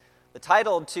The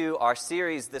title to our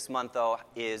series this month, though,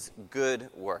 is Good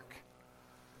Work.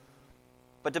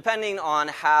 But depending on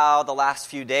how the last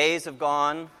few days have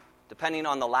gone, depending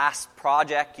on the last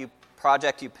project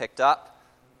you picked up,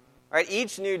 right,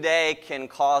 each new day can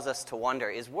cause us to wonder,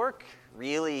 is work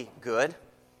really good?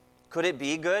 Could it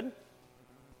be good?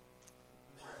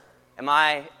 Am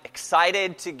I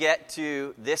excited to get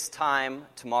to this time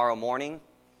tomorrow morning,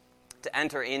 to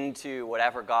enter into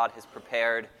whatever God has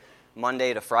prepared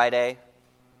Monday to Friday?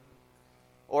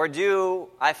 Or do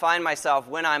I find myself,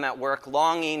 when I'm at work,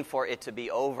 longing for it to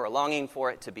be over, longing for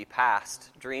it to be past,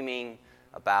 dreaming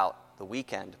about the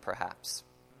weekend, perhaps?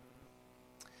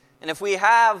 And if we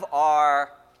have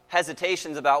our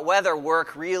hesitations about whether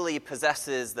work really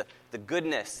possesses the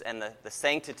goodness and the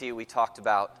sanctity we talked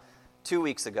about 2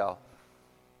 weeks ago,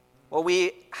 well,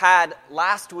 we had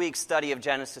last week's study of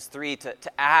Genesis 3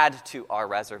 to add to our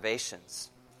reservations.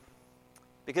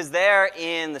 Because there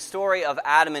in the story of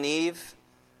Adam and Eve,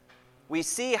 we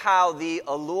see how the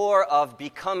allure of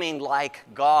becoming like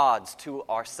gods to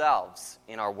ourselves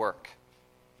in our work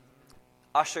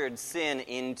ushered sin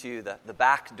into the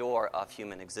back door of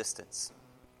human existence.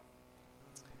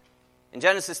 In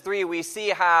Genesis 3, we see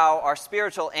how our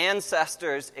spiritual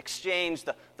ancestors exchanged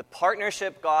the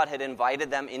partnership God had invited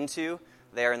them into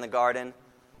there in the garden,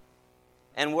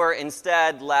 and were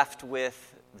instead left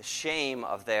with the shame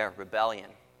of their rebellion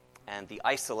and the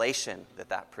isolation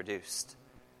that produced.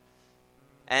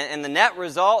 And the net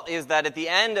result is that at the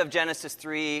end of Genesis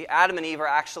 3, Adam and Eve are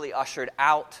actually ushered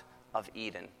out of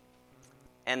Eden.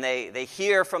 And they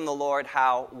hear from the Lord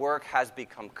how work has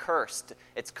become cursed.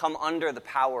 It's come under the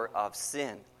power of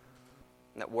sin,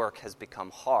 and that work has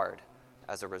become hard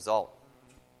as a result.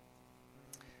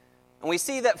 And we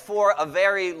see that for a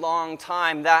very long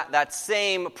time, that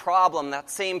same problem,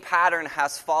 that same pattern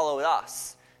has followed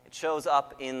us. It shows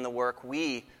up in the work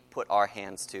we put our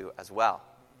hands to as well.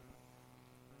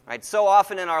 Right? So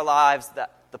often in our lives,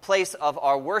 that the place of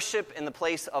our worship and the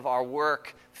place of our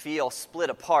work feel split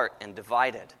apart and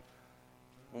divided.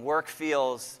 Work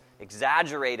feels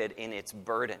exaggerated in its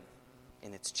burden,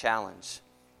 in its challenge.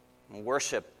 And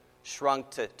worship shrunk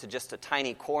to just a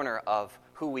tiny corner of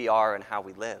who we are and how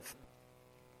we live.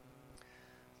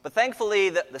 But thankfully,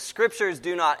 the scriptures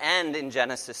do not end in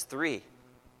Genesis 3.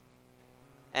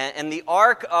 And the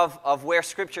arc of where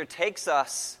Scripture takes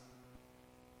us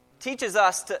teaches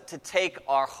us to take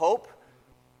our hope,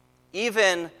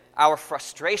 even our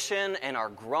frustration and our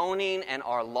groaning and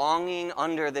our longing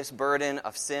under this burden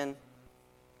of sin,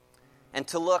 and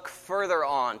to look further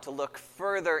on, to look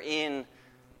further in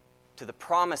to the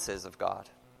promises of God.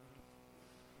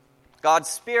 God's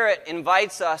Spirit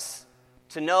invites us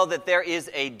to know that there is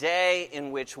a day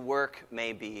in which work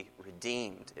may be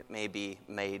redeemed. It may be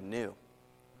made new.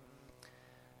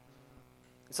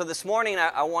 So this morning,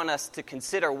 I want us to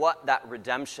consider what that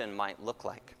redemption might look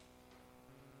like.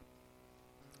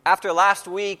 After last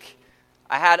week,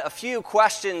 I had a few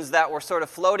questions that were sort of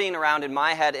floating around in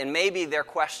my head, and maybe they're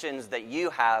questions that you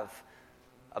have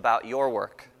about your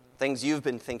work, things you've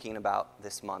been thinking about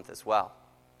this month as well.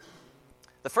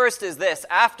 The first is this: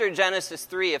 after Genesis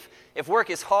 3, if work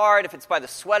is hard, if it's by the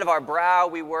sweat of our brow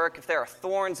we work, if there are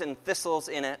thorns and thistles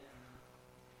in it,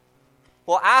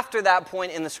 well, after that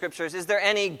point in the Scriptures, is there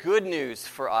any good news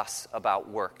for us about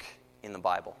work in the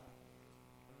Bible?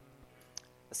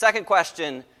 The second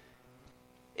question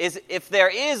is, if there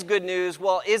is good news,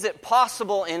 well, is it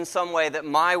possible in some way that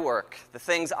my work, the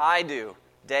things I do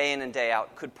day in and day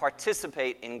out, could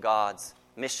participate in God's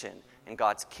mission, in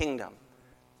God's kingdom?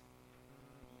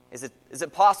 Is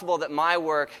it possible that my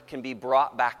work can be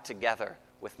brought back together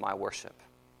with my worship?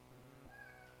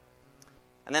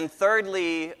 And then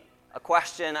thirdly, a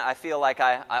question I feel like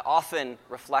I often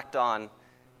reflect on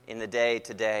in the day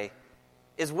to day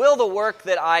is, will the work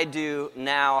that I do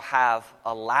now have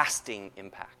a lasting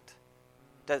impact?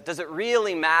 Does it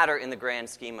really matter in the grand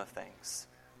scheme of things?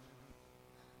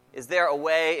 Is there a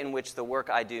way in which the work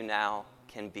I do now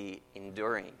can be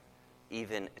enduring,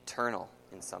 even eternal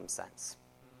in some sense?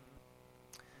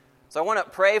 So I want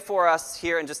to pray for us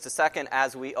here in just a second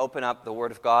as we open up the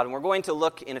Word of God. And we're going to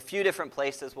look in a few different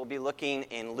places. We'll be looking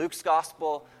in Luke's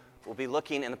Gospel. We'll be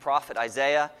looking in the prophet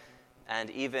Isaiah, and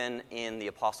even in the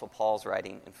Apostle Paul's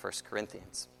writing in 1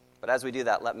 Corinthians. But as we do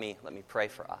that, let me pray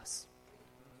for us.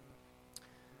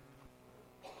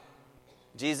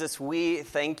 Jesus, we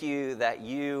thank you that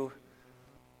you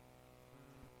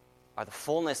are the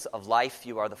fullness of life.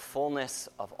 You are the fullness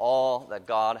of all that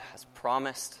God has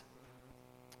promised.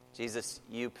 Jesus,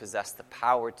 you possess the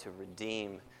power to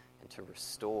redeem and to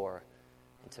restore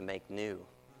and to make new.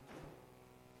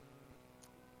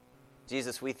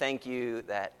 Jesus, we thank you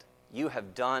that you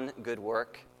have done good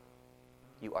work.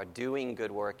 You are doing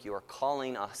good work. You are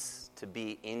calling us to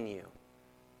be in you,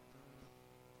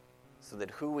 so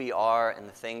that who we are and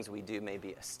the things we do may be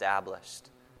established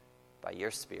by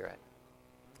your Spirit,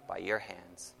 by your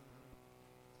hands.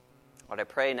 Lord, I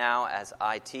pray now as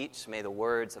I teach, may the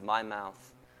words of my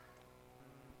mouth,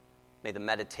 may the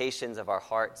meditations of our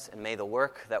hearts, and may the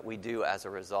work that we do as a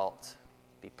result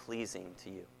be pleasing to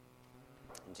you.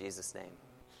 In Jesus' name,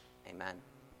 amen.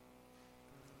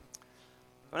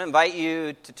 I want to invite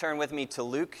you to turn with me to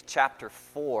Luke chapter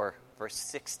 4, verse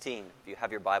 16, if you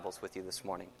have your Bibles with you this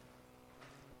morning.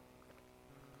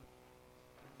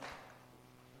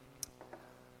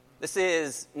 This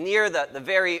is near the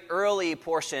very early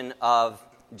portion of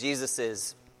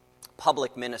Jesus'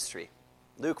 public ministry.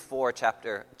 Luke 4,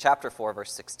 chapter 4,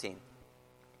 verse 16. It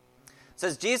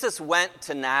says, Jesus went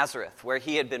to Nazareth, where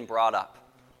he had been brought up.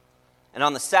 And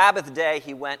on the Sabbath day,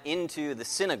 he went into the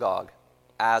synagogue,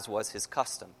 as was his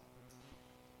custom.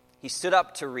 He stood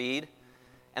up to read,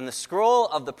 and the scroll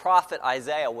of the prophet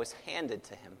Isaiah was handed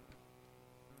to him.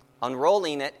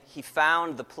 Unrolling it, he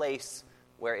found the place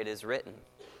where it is written,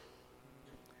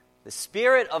 "The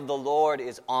Spirit of the Lord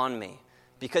is on me,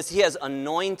 because he has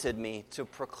anointed me to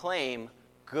proclaim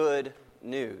good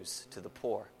news to the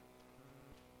poor.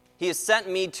 He has sent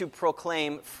me to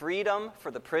proclaim freedom for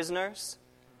the prisoners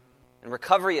and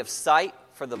recovery of sight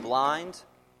for the blind,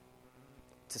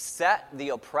 to set the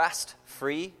oppressed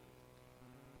free,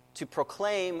 to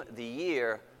proclaim the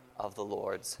year of the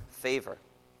Lord's favor."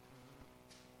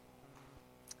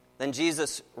 Then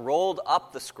Jesus rolled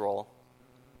up the scroll.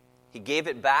 He gave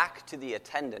it back to the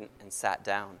attendant and sat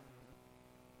down.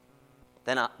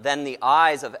 Then the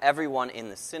eyes of everyone in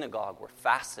the synagogue were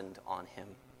fastened on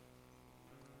him.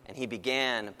 And he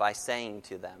began by saying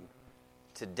to them,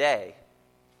 "Today,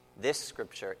 this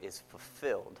scripture is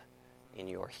fulfilled in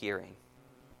your hearing."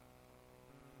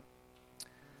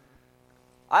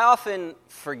 I often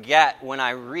forget when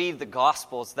I read the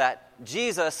Gospels that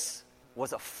Jesus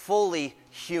was a fully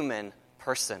human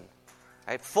person.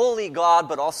 Right? Fully God,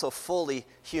 but also fully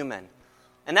human.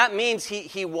 And that means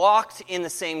he walked in the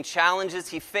same challenges.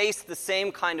 He faced the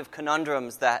same kind of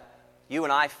conundrums that you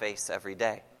and I face every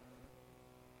day.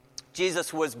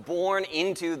 Jesus was born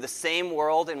into the same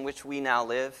world in which we now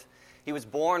live. He was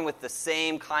born with the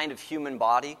same kind of human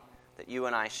body that you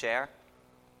and I share.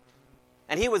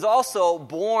 And he was also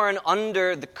born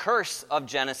under the curse of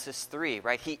Genesis 3,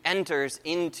 right? He enters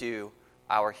into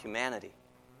our humanity.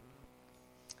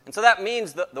 And so that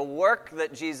means that the work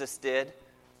that Jesus did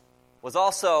was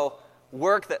also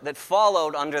work that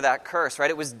followed under that curse, right?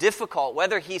 It was difficult,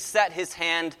 whether he set his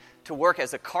hand to work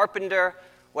as a carpenter,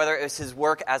 whether it was his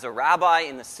work as a rabbi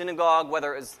in the synagogue,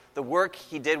 whether it was the work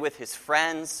he did with his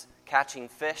friends, catching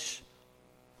fish,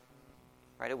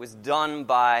 right? It was done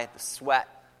by the sweat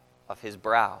of his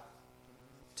brow,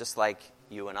 just like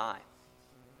you and I.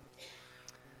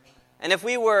 And if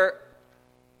we were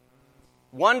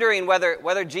wondering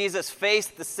whether Jesus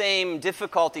faced the same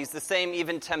difficulties, the same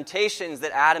even temptations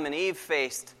that Adam and Eve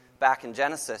faced back in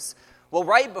Genesis, well,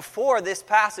 right before this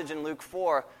passage in Luke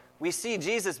 4, we see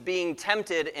Jesus being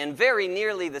tempted in very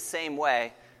nearly the same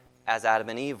way as Adam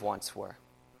and Eve once were.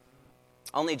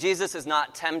 Only Jesus is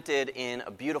not tempted in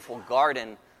a beautiful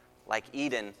garden like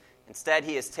Eden. Instead,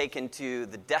 he is taken to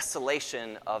the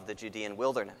desolation of the Judean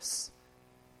wilderness.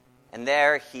 And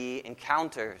there he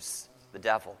encounters the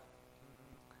devil.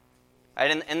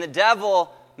 Right? And the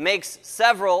devil makes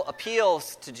several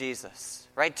appeals to Jesus.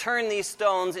 Right? Turn these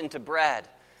stones into bread.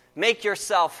 Make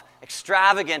yourself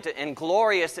extravagant and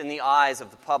glorious in the eyes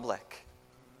of the public.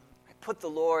 Right? Put the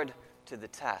Lord to the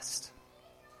test.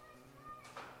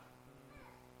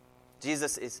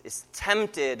 Jesus is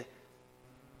tempted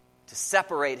to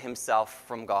separate himself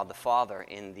from God the Father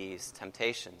in these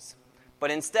temptations. But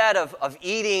instead of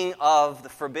eating of the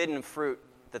forbidden fruit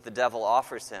that the devil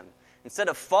offers him, instead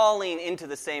of falling into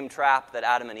the same trap that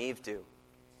Adam and Eve do,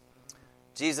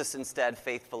 Jesus instead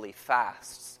faithfully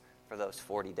fasts for those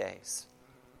 40 days.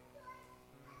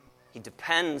 He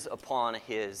depends upon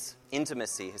his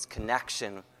intimacy, his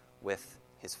connection with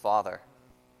his Father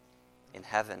in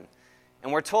heaven.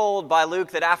 And we're told by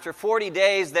Luke that after 40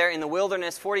 days there in the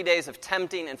wilderness, 40 days of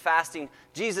tempting and fasting,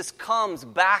 Jesus comes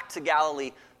back to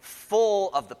Galilee full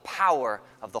of the power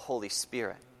of the Holy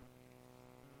Spirit.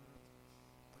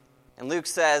 And Luke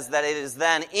says that it is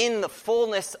then in the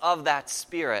fullness of that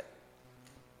Spirit,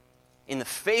 in the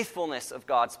faithfulness of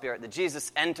God's Spirit, that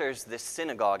Jesus enters this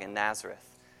synagogue in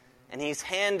Nazareth. And he's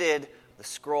handed the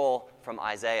scroll from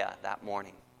Isaiah that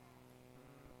morning.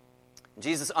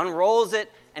 Jesus unrolls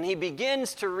it and he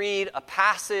begins to read a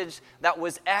passage that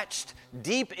was etched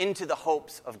deep into the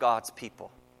hopes of God's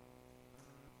people.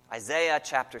 Isaiah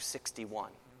chapter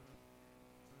 61.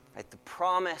 Right, the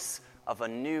promise of a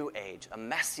new age, a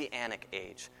messianic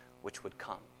age, which would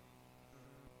come.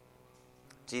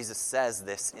 Jesus says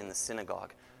this in the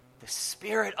synagogue. The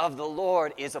Spirit of the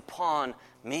Lord is upon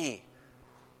me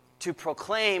to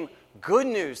proclaim good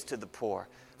news to the poor,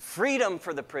 freedom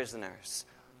for the prisoners,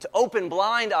 to open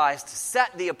blind eyes, to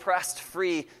set the oppressed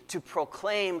free, to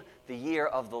proclaim the year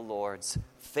of the Lord's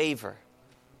favor.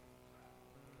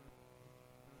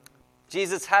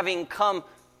 Jesus, having come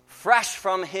fresh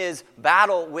from his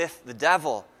battle with the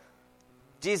devil,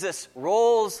 Jesus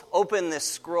rolls open this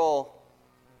scroll.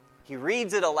 He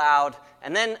reads it aloud,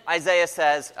 and then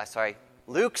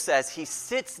Luke says he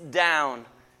sits down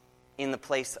in the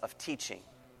place of teaching.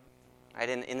 Right?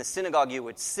 In the synagogue, you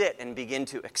would sit and begin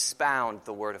to expound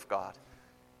the Word of God.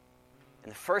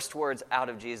 And the first words out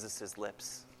of Jesus'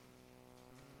 lips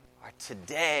are,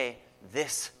 "Today,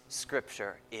 this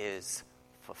Scripture is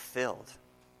fulfilled."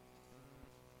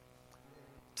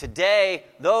 Today,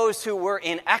 those who were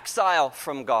in exile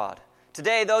from God,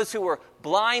 today, those who were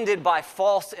blinded by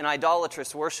false and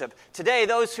idolatrous worship, today,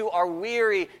 those who are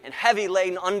weary and heavy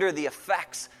laden under the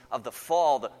effects of the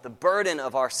fall, the burden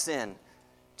of our sin,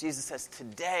 Jesus says,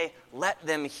 today, let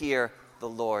them hear the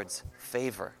Lord's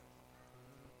favor.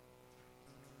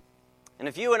 And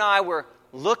if you and I were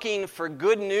looking for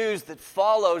good news that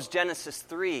follows Genesis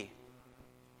 3,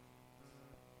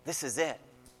 this is it.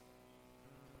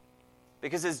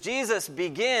 Because as Jesus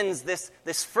begins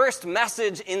this first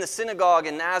message in the synagogue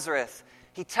in Nazareth,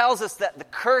 he tells us that the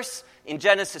curse in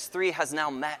Genesis 3 has now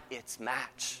met its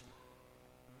match.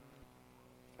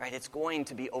 Right? It's going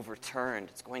to be overturned.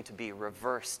 It's going to be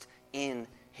reversed in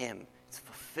him. It's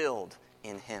fulfilled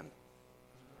in him.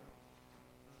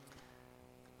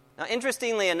 Now,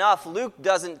 interestingly enough, Luke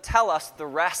doesn't tell us the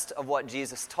rest of what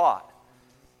Jesus taught.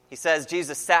 He says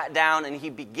Jesus sat down and he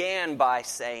began by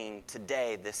saying,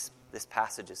 "Today, this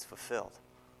passage is fulfilled."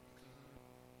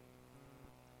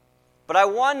 But I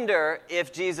wonder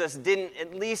if Jesus didn't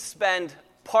at least spend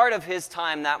part of his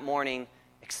time that morning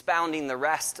expounding the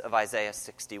rest of Isaiah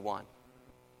 61,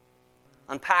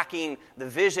 unpacking the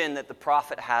vision that the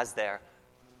prophet has there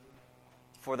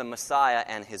for the Messiah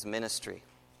and his ministry.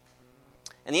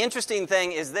 And the interesting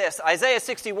thing is this: Isaiah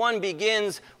 61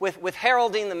 begins with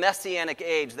heralding the Messianic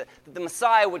age, that the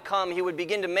Messiah would come, he would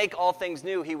begin to make all things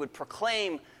new, he would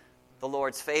proclaim the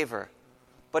Lord's favor.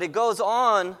 But it goes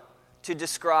on to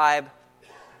describe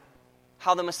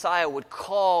how the Messiah would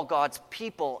call God's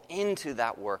people into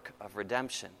that work of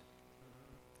redemption.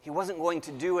 He wasn't going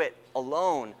to do it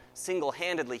alone,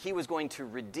 single-handedly. He was going to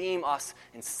redeem us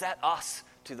and set us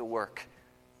to the work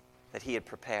that he had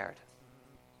prepared.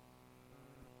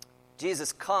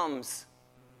 Jesus comes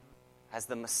as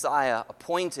the Messiah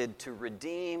appointed to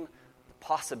redeem the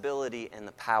possibility and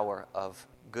the power of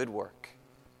good work.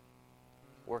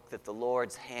 Work that the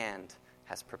Lord's hand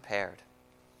has prepared.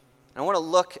 And I want to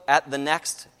look at the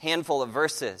next handful of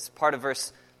verses, part of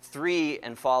verse 3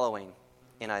 and following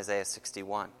in Isaiah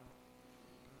 61.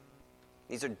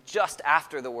 These are just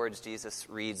after the words Jesus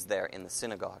reads there in the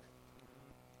synagogue.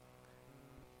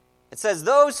 It says,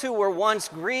 "Those who were once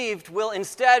grieved will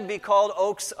instead be called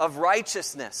oaks of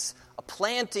righteousness, a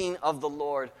planting of the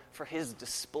Lord for his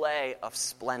display of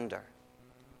splendor.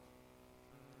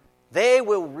 They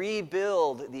will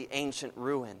rebuild the ancient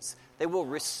ruins. They will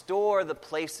restore the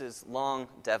places long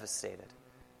devastated.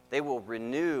 They will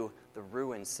renew the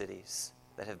ruined cities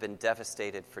that have been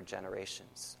devastated for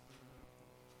generations.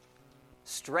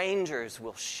 Strangers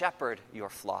will shepherd your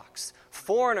flocks.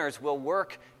 Foreigners will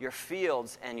work your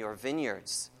fields and your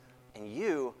vineyards. And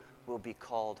you will be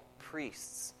called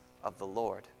priests of the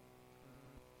Lord.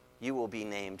 You will be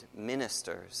named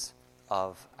ministers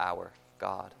of our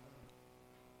God."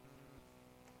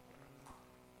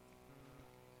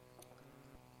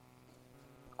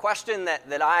 Question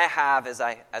that I have as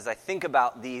I think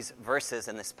about these verses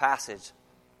in this passage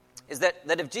is that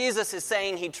if Jesus is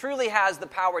saying he truly has the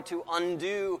power to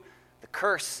undo the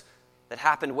curse that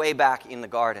happened way back in the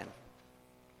garden,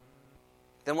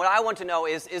 then what I want to know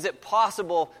is it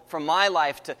possible for my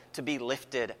life to be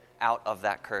lifted out of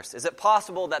that curse? Is it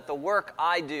possible that the work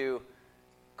I do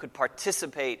could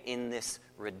participate in this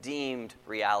redeemed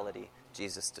reality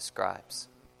Jesus describes?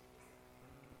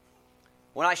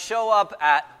 When I show up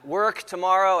at work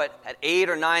tomorrow at 8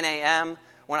 or 9 a.m.,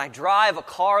 when I drive a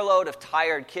carload of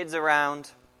tired kids around,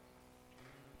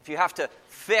 if you have to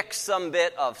fix some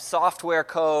bit of software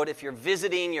code, if you're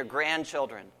visiting your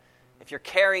grandchildren, if you're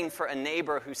caring for a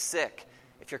neighbor who's sick,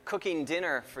 if you're cooking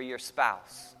dinner for your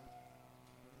spouse?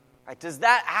 Right? Does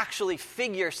that actually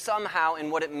figure somehow in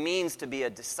what it means to be a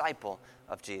disciple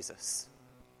of Jesus?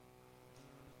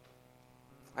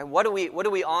 Right? What do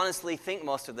we honestly think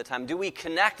most of the time? Do we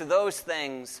connect those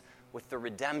things with the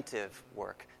redemptive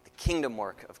work, the kingdom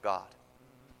work of God?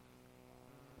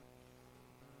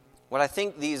 What I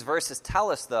think these verses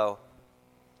tell us, though,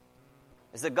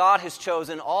 is that God has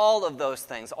chosen all of those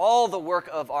things, all the work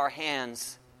of our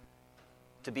hands,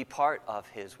 to be part of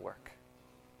his work.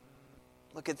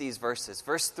 Look at these verses.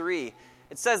 Verse 3,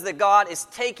 it says that God is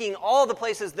taking all the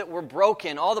places that were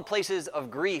broken, all the places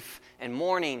of grief and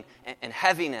mourning and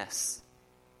heaviness,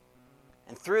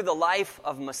 and through the life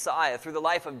of Messiah, through the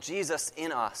life of Jesus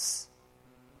in us,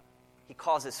 he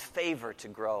causes favor to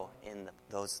grow in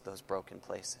those broken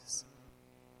places.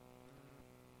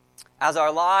 As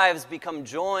our lives become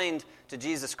joined to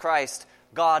Jesus Christ,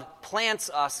 God plants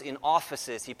us in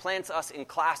offices. He plants us in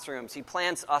classrooms. He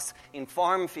plants us in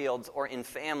farm fields or in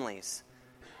families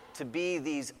to be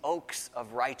these oaks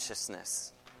of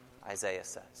righteousness, Isaiah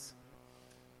says.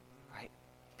 Right?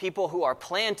 People who are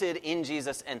planted in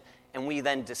Jesus, and we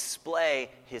then display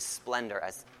his splendor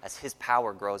as his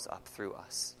power grows up through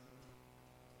us.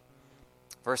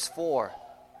 Verse 4.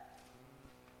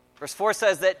 Verse 4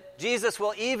 says that Jesus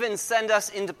will even send us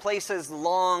into places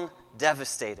long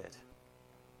devastated,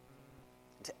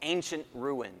 into ancient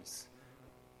ruins.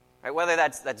 Right? Whether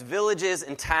that's villages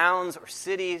and towns or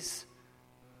cities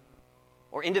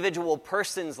or individual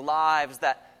persons' lives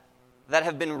that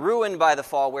have been ruined by the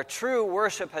fall, where true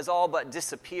worship has all but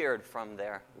disappeared from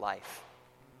their life.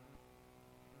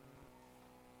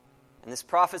 And this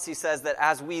prophecy says that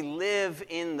as we live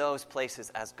in those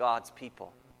places as God's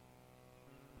people,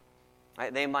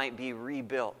 right, they might be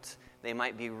rebuilt, they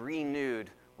might be renewed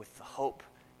with the hope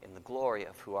and the glory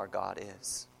of who our God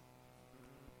is.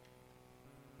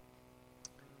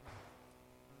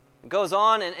 It goes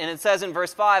on, and it says in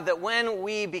verse 5 that when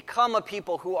we become a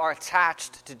people who are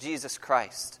attached to Jesus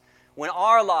Christ, when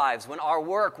our lives, when our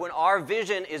work, when our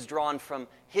vision is drawn from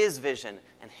his vision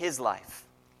and his life,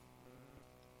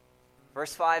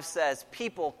 verse 5 says,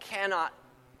 people cannot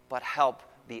but help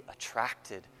be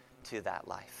attracted to that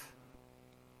life.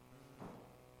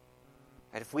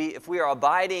 Right? If we are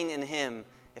abiding in him,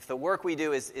 if the work we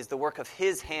do is the work of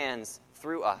his hands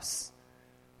through us,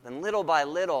 then little by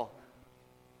little,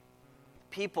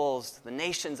 peoples, the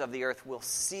nations of the earth will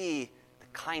see the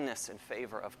kindness and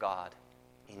favor of God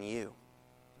in you,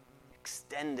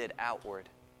 extended outward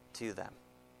to them.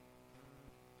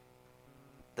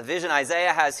 The vision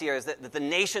Isaiah has here is that the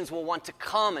nations will want to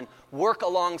come and work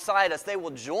alongside us. They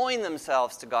will join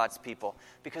themselves to God's people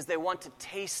because they want to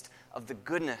taste of the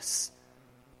goodness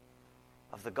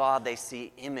of the God they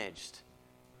see imaged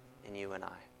in you and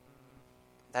I.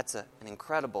 That's an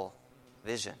incredible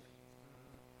vision.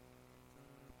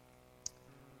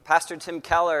 Pastor Tim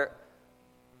Keller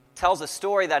tells a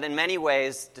story that in many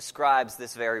ways describes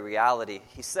this very reality.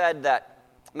 He said that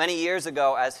many years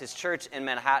ago, as his church in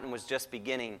Manhattan was just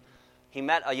beginning, he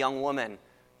met a young woman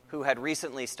who had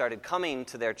recently started coming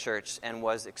to their church and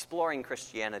was exploring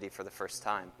Christianity for the first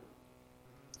time.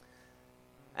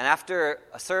 And after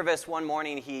a service one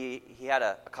morning, he had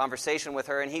a conversation with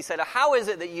her, and he said, "How is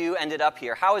it that you ended up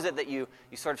here? How is it that you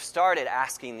sort of started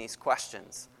asking these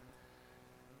questions?"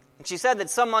 And she said that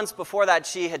some months before that,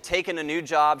 she had taken a new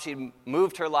job. She'd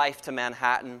moved her life to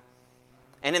Manhattan.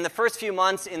 And in the first few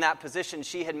months in that position,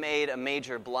 she had made a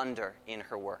major blunder in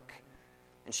her work.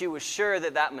 And she was sure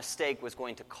that that mistake was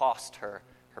going to cost her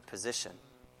her position.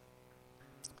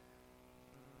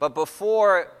 But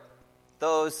before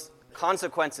those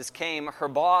consequences came, her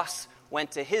boss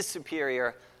went to his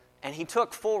superior, and he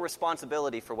took full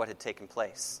responsibility for what had taken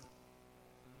place.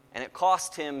 And it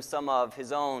cost him some of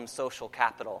his own social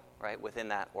capital, right, within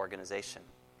that organization.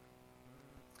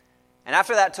 And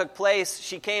after that took place,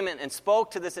 she came in and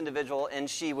spoke to this individual, and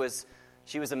she was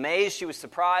amazed, she was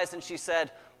surprised, and she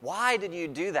said, "Why did you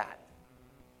do that?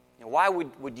 Why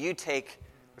would you take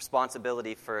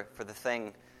responsibility for the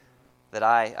thing that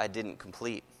I didn't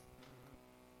complete?"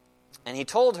 And he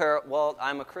told her, "Well,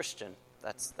 I'm a Christian.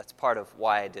 That's part of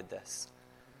why I did this.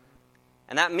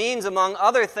 And that means, among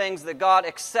other things, that God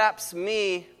accepts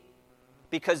me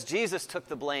because Jesus took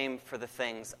the blame for the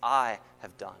things I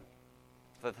have done,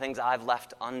 for the things I've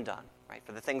left undone, right?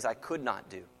 For the things I could not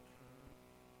do.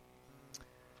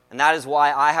 And that is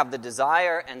why I have the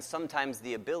desire and sometimes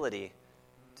the ability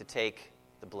to take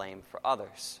the blame for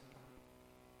others."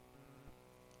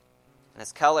 And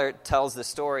as Keller tells the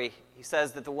story, he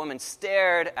says that the woman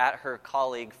stared at her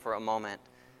colleague for a moment,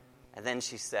 and then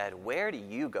she said, "Where do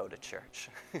you go to church?"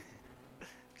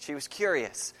 She was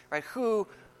curious, right? Who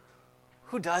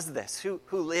does this? Who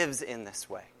lives in this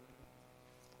way?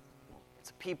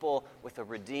 It's a people with a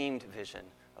redeemed vision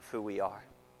of who we are,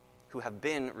 who have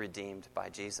been redeemed by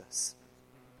Jesus.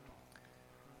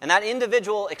 And that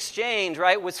individual exchange,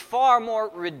 right, was far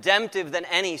more redemptive than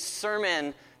any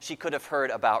sermon she could have heard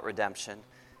about redemption.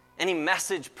 Any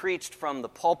message preached from the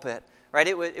pulpit, right?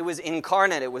 It was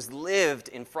incarnate. It was lived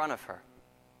in front of her.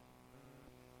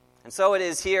 And so it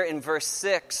is here in verse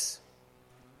 6.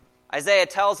 Isaiah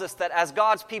tells us that as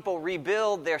God's people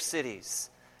rebuild their cities,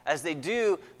 as they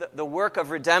do the work of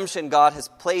redemption God has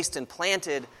placed and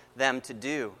planted them to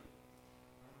do,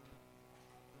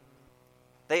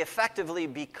 they effectively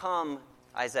become,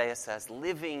 Isaiah says,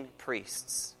 living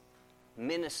priests,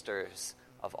 ministers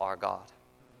of our God.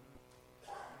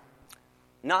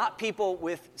 Not people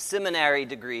with seminary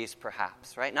degrees,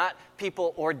 perhaps, right? Not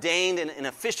people ordained in an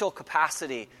official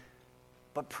capacity,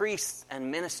 but priests and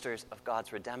ministers of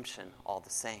God's redemption all the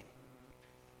same.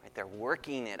 Right? They're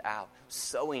working it out,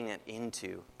 sowing it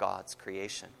into God's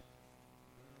creation.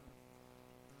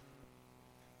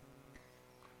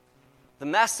 The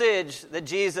message that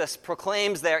Jesus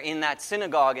proclaims there in that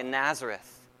synagogue in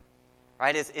Nazareth,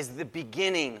 right, is the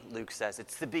beginning, Luke says.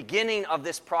 It's the beginning of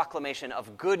this proclamation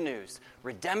of good news,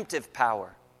 redemptive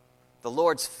power, the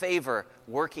Lord's favor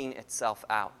working itself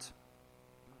out.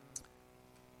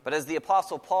 But as the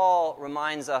Apostle Paul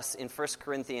reminds us in 1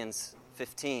 Corinthians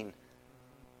 15,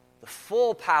 the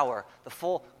full power, the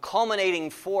full culminating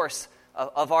force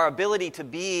of our ability to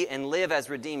be and live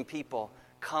as redeemed people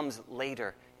comes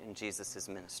later in Jesus'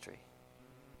 ministry.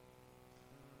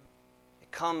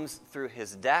 It comes through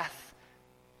his death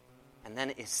and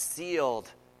then is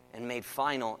sealed and made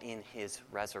final in his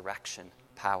resurrection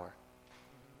power.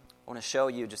 I want to show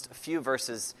you just a few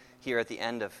verses here at the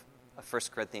end of 1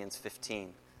 Corinthians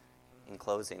 15 in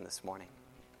closing this morning.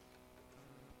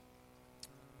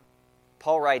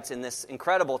 Paul writes in this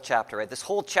incredible chapter, right, this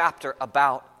whole chapter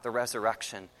about the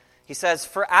resurrection. He says,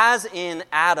 "For as in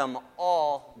Adam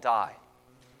all die,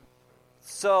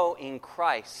 so in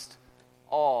Christ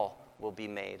all will be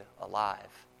made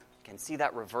alive." You can see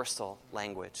that reversal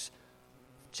language,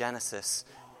 Genesis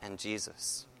and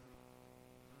Jesus.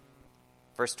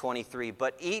 Verse 23,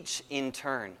 "But each in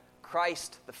turn,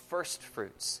 Christ the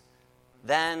firstfruits,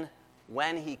 then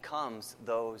when he comes,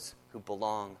 those who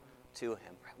belong to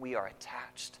him." We are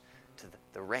attached to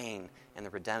the reign and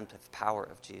the redemptive power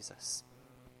of Jesus.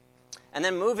 And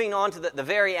then moving on to the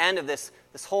very end of this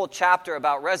whole chapter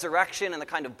about resurrection and the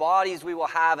kind of bodies we will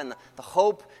have and the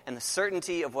hope and the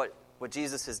certainty of what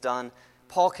Jesus has done,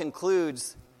 Paul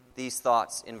concludes these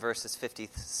thoughts in verses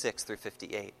 56 through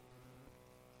 58.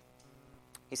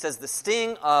 He says, "The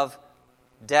sting of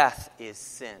death is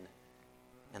sin,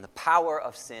 and the power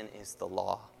of sin is the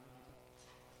law.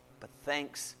 But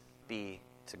thanks be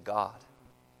to God.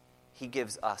 He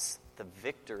gives us the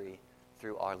victory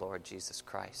through our Lord Jesus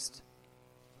Christ.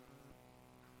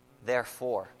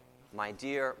 Therefore, my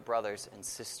dear brothers and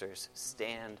sisters,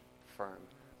 stand firm.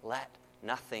 Let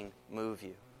nothing move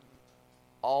you.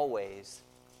 Always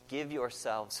give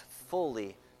yourselves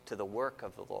fully to the work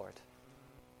of the Lord,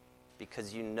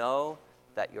 because you know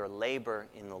that your labor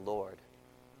in the Lord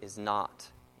is not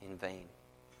in vain."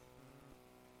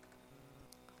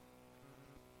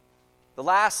 The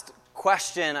last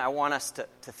question I want us to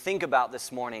think about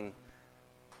this morning,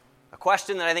 a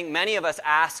question that I think many of us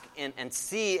ask and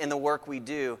see in the work we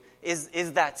do,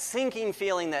 is that sinking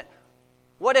feeling that,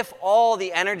 what if all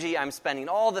the energy I'm spending,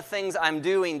 all the things I'm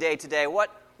doing day to day,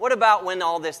 what about when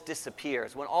all this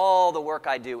disappears, when all the work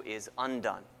I do is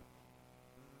undone?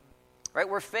 Right?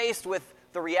 We're faced with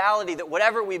the reality that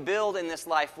whatever we build in this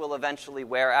life will eventually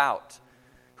wear out.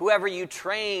 Whoever you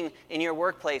train in your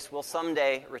workplace will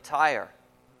someday retire.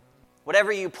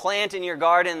 Whatever you plant in your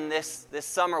garden this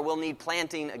summer will need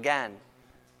planting again.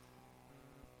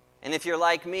 And if you're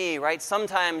like me, right,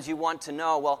 sometimes you want to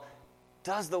know, well,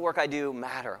 does the work I do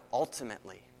matter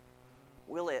ultimately?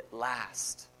 Will it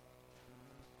last?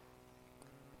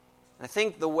 And I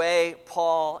think the way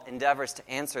Paul endeavors to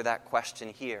answer that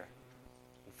question here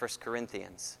in 1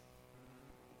 Corinthians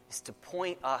is to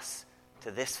point us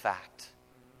to this fact,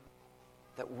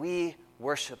 that we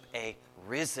worship a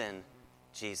risen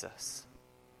Jesus.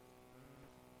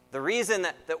 The reason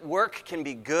that work can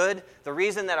be good, the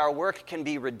reason that our work can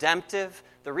be redemptive,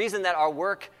 the reason that our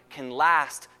work can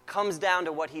last comes down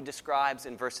to what he describes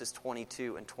in verses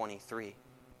 22 and 23.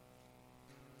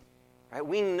 Right?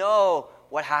 We know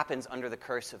what happens under the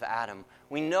curse of Adam.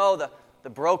 We know the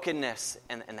brokenness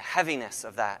and the heaviness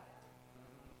of that.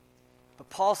 But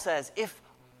Paul says, if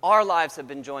our lives have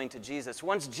been joined to Jesus,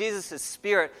 once Jesus'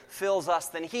 Spirit fills us,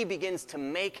 then he begins to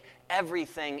make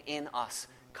everything in us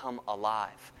come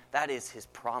alive. That is his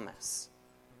promise.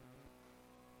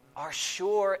 Our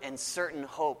sure and certain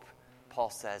hope, Paul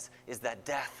says, is that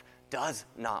death does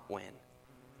not win.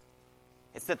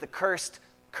 It's that the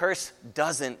curse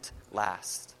doesn't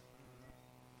last.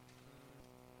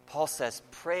 Paul says,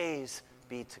 praise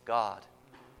be to God.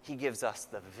 He gives us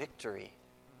the victory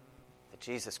that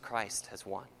Jesus Christ has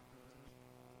won.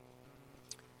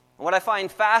 And what I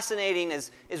find fascinating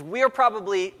is we're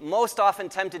probably most often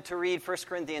tempted to read 1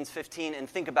 Corinthians 15 and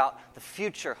think about the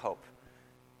future hope,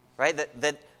 right?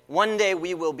 That one day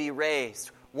we will be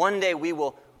raised. One day we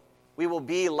will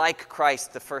be like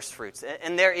Christ, the first fruits.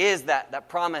 And there is that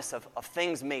promise of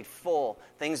things made full,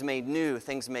 things made new,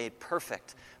 things made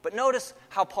perfect. But notice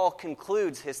how Paul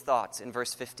concludes his thoughts in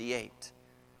verse 58.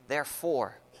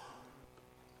 Therefore,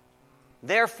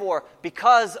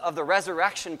 because of the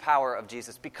resurrection power of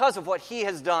Jesus, because of what he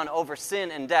has done over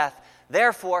sin and death,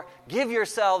 therefore, give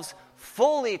yourselves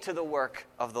fully to the work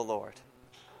of the Lord.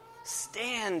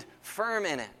 Stand firm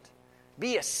in it.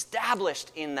 Be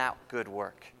established in that good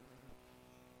work.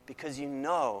 Because you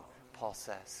know, Paul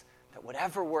says, that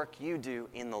whatever work you do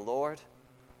in the Lord,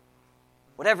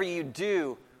 whatever you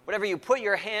do, whatever you put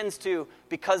your hands to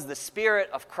because the Spirit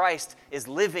of Christ is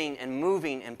living and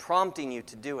moving and prompting you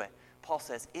to do it, Paul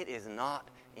says it is not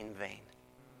in vain.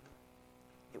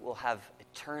 It will have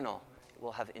eternal, it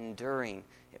will have enduring,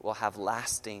 it will have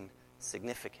lasting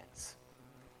significance.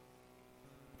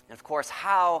 And of course,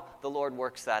 how the Lord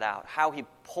works that out, how he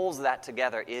pulls that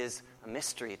together is a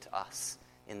mystery to us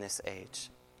in this age.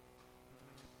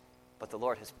 But the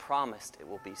Lord has promised it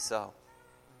will be so.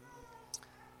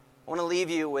 I want to leave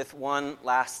you with one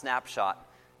last snapshot.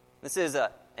 This is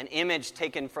an image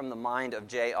taken from the mind of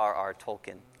J.R.R.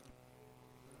 Tolkien.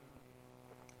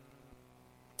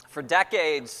 For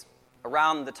decades,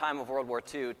 around the time of World War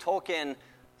II, Tolkien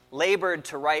labored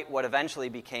to write what eventually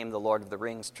became the Lord of the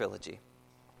Rings trilogy.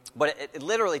 But it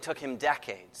literally took him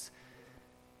decades.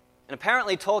 And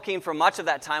apparently Tolkien, for much of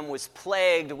that time, was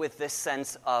plagued with this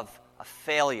sense of a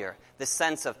failure, this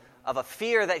sense of a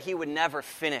fear that he would never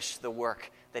finish the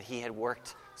work that he had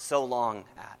worked so long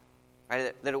at,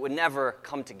 right? That it would never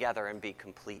come together and be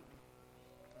complete.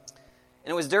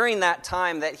 And it was during that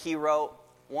time that he wrote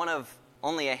one of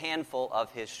only a handful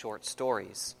of his short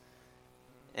stories.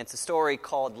 And it's a story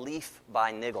called Leaf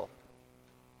by Niggle.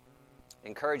 I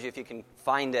encourage you, if you can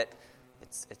find it,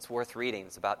 it's worth reading.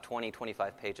 It's about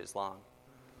 20-25 pages long.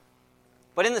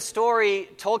 But in the story,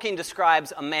 Tolkien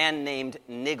describes a man named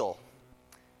Niggle.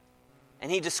 And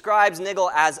he describes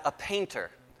Niggle as a painter.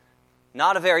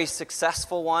 Not a very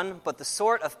successful one, but the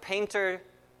sort of painter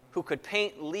who could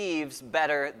paint leaves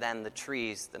better than the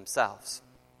trees themselves.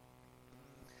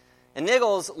 And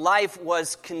Niggle's life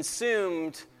was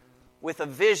consumed with a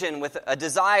vision, with a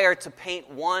desire to paint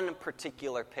one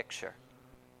particular picture.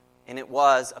 And it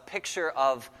was a picture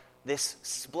of this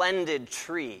splendid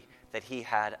tree that he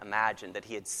had imagined, that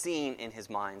he had seen in his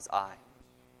mind's eye.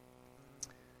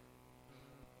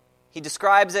 He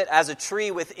describes it as a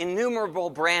tree with innumerable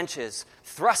branches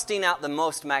thrusting out the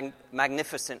most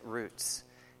magnificent roots,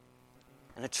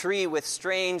 and a tree with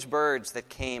strange birds that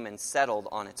came and settled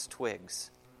on its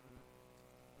twigs.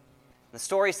 The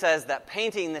story says that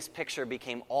painting this picture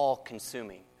became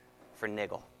all-consuming for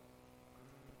Niggle.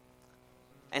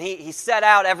 And he set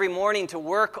out every morning to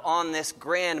work on this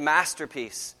grand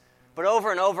masterpiece, but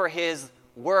over and over his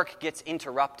work gets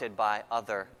interrupted by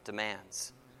other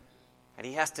demands. And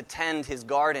he has to tend his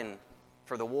garden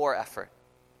for the war effort.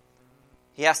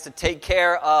 He has to take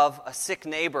care of a sick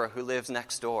neighbor who lives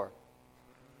next door.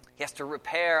 He has to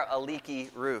repair a leaky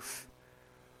roof.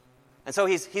 And so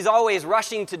he's always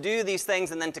rushing to do these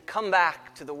things and then to come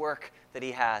back to the work that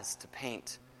he has to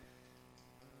paint.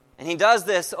 And he does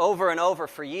this over and over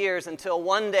for years until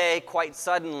one day, quite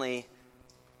suddenly,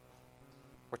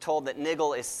 we're told that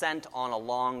Niggle is sent on a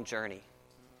long journey.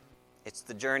 It's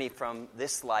the journey from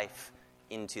this life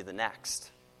into the next.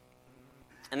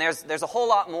 And there's a whole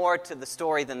lot more to the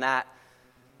story than that.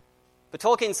 But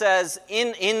Tolkien says,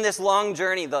 in this long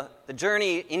journey, the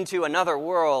journey into another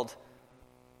world,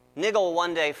 Niggle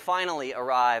one day finally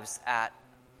arrives at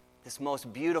this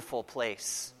most beautiful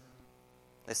place,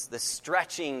 this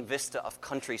stretching vista of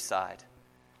countryside.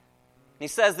 And he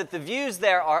says that the views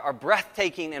there are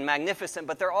breathtaking and magnificent,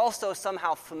 but they're also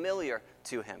somehow familiar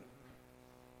to him.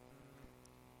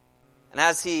 And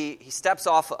as he steps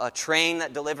off a train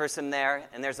that delivers him there,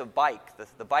 and there's a bike,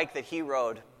 the bike that he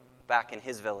rode back in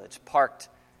his village, parked.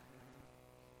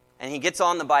 And he gets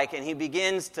on the bike and he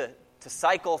begins to to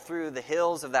cycle through the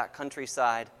hills of that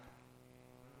countryside,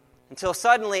 until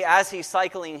suddenly, as he's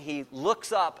cycling, he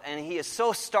looks up and he is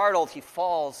so startled he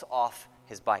falls off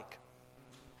his bike.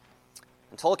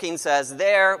 And Tolkien says,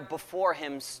 there before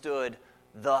him stood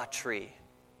the tree,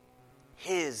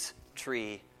 his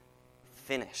tree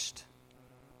finished.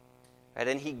 Right?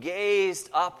 And he gazed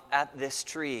up at this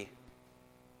tree,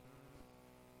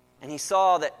 and he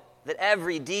saw that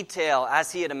every detail,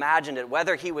 as he had imagined it,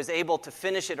 whether he was able to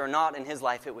finish it or not in his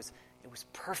life, it was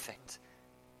perfect.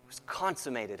 It was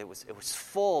consummated. It was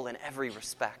full in every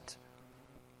respect.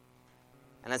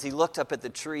 And as he looked up at the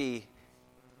tree,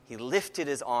 he lifted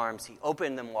his arms, he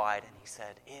opened them wide, and he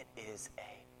said, "It is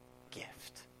a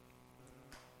gift."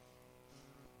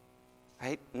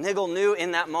 Right? Nigel knew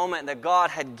in that moment that God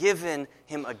had given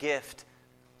him a gift,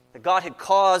 that God had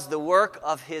caused the work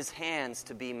of his hands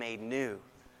to be made new,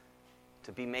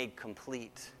 to be made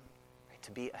complete, right?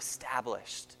 To be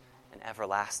established and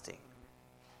everlasting.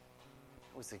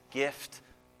 It was a gift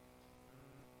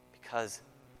because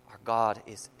our God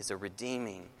is a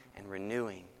redeeming and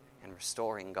renewing and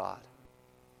restoring God.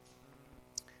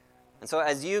 And so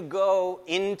as you go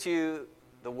into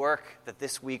the work that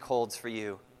this week holds for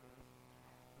you,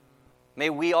 may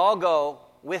we all go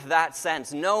with that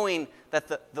sense, knowing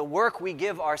that the work we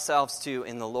give ourselves to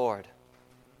in the Lord,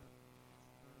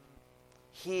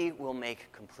 He will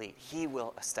make complete. He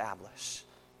will establish.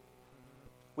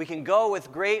 We can go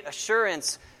with great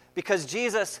assurance because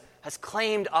Jesus has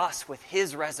claimed us with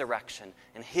His resurrection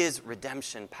and His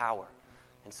redemption power.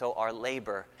 And so our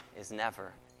labor is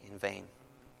never in vain.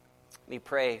 Let me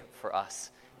pray for us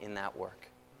in that work.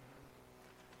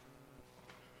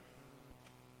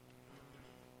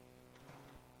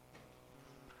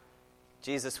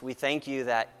 Jesus, we thank you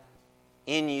that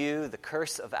in you the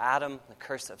curse of Adam, the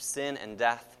curse of sin and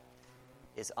death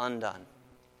is undone.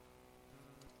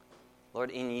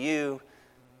 Lord, in you,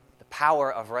 the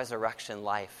power of resurrection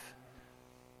life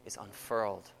is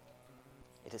unfurled.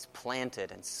 It is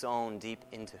planted and sown deep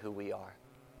into who we are.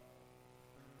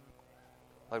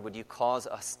 Lord, would you cause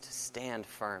us to stand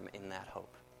firm in that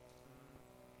hope?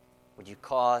 Would you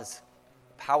cause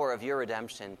the power of your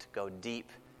redemption to go deep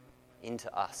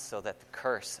into us so that the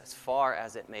curse, as far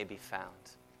as it may be found,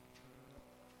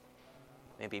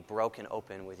 may be broken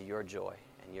open with your joy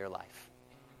and your life.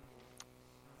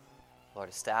 Lord,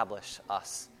 establish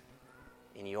us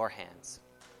in your hands.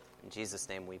 In Jesus'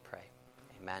 name we pray.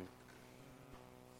 Amen.